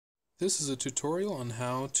This is a tutorial on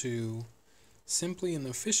how to simply and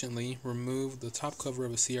efficiently remove the top cover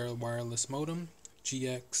of a Sierra wireless modem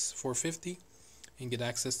GX450 and get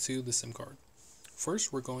access to the SIM card.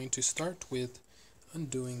 First, we're going to start with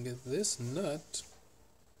undoing this nut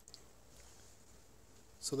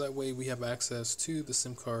so that way we have access to the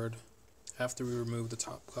SIM card after we remove the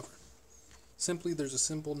top cover. Simply, there's a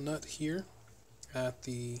simple nut here at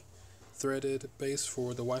the threaded base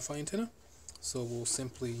for the Wi-Fi antenna, so we'll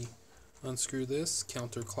simply unscrew this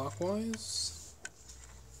counterclockwise.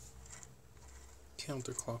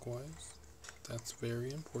 That's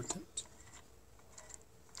very important.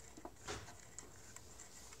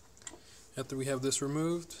 After we have this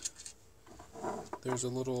removed, there's a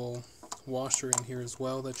little washer in here as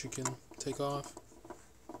well that you can take off,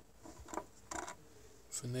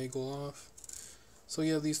 finagle off. So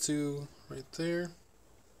you have these two right there,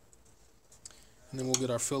 and then we'll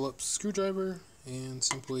get our Phillips screwdriver and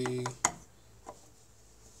simply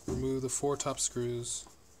remove the 4 top screws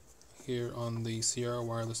here on the Sierra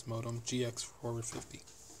wireless modem GX450.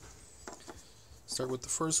 Start with the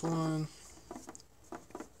first one.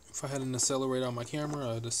 If I had an accelerator on my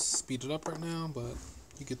camera, I'd just speed it up right now, but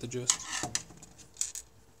you get the gist.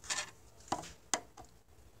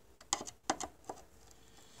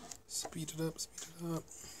 Speed it up.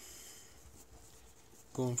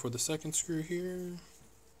 Going for the second screw here.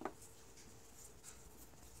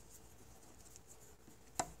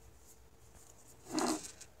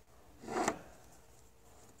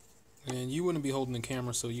 And you wouldn't be holding the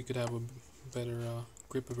camera, so you could have a better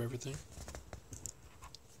grip of everything.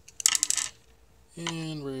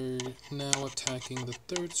 And we're now attacking the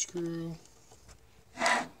third screw.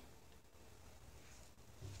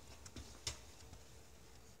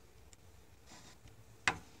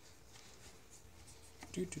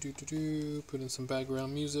 Put in some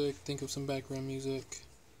background music. Think of some background music.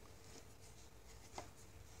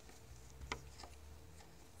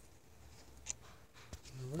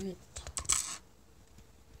 Alright.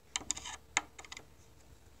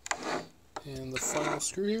 And the final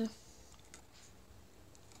screw here.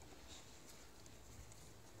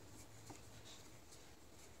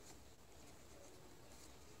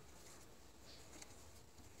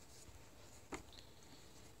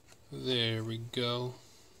 There we go.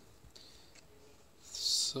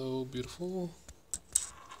 So beautiful.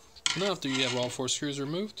 Now after you have all 4 screws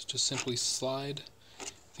removed, just simply slide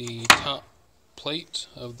the top plate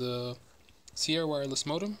of the Sierra wireless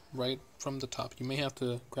modem right from the top. You may have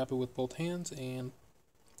to grab it with both hands and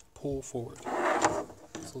pull forward.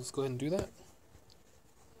 So let's go ahead and do that.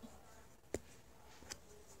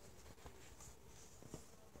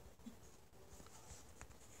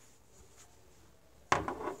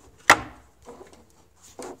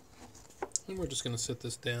 And we're just going to set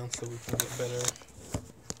this down so we can get a better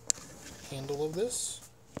handle of this.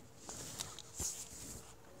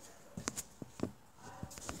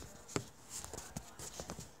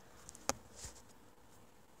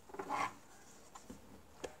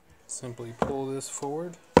 Simply pull this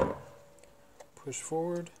forward, push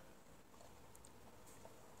forward,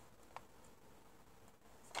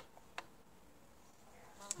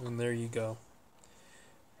 and there you go.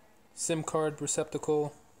 SIM card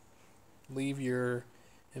receptacle. Leave your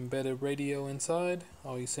embedded radio inside.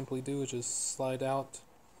 All you simply do is just slide out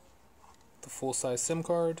the full-size SIM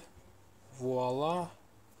card. Voila.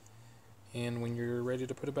 And when you're ready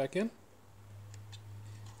to put it back in,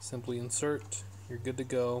 simply insert. You're good to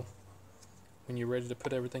go. When you're ready to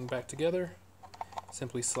put everything back together,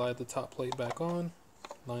 simply slide the top plate back on,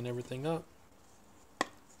 line everything up,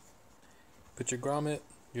 put your grommet,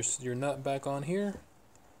 your nut back on here,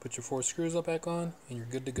 put your 4 screws up back on, and you're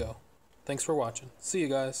good to go. Thanks for watching. See you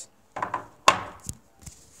guys.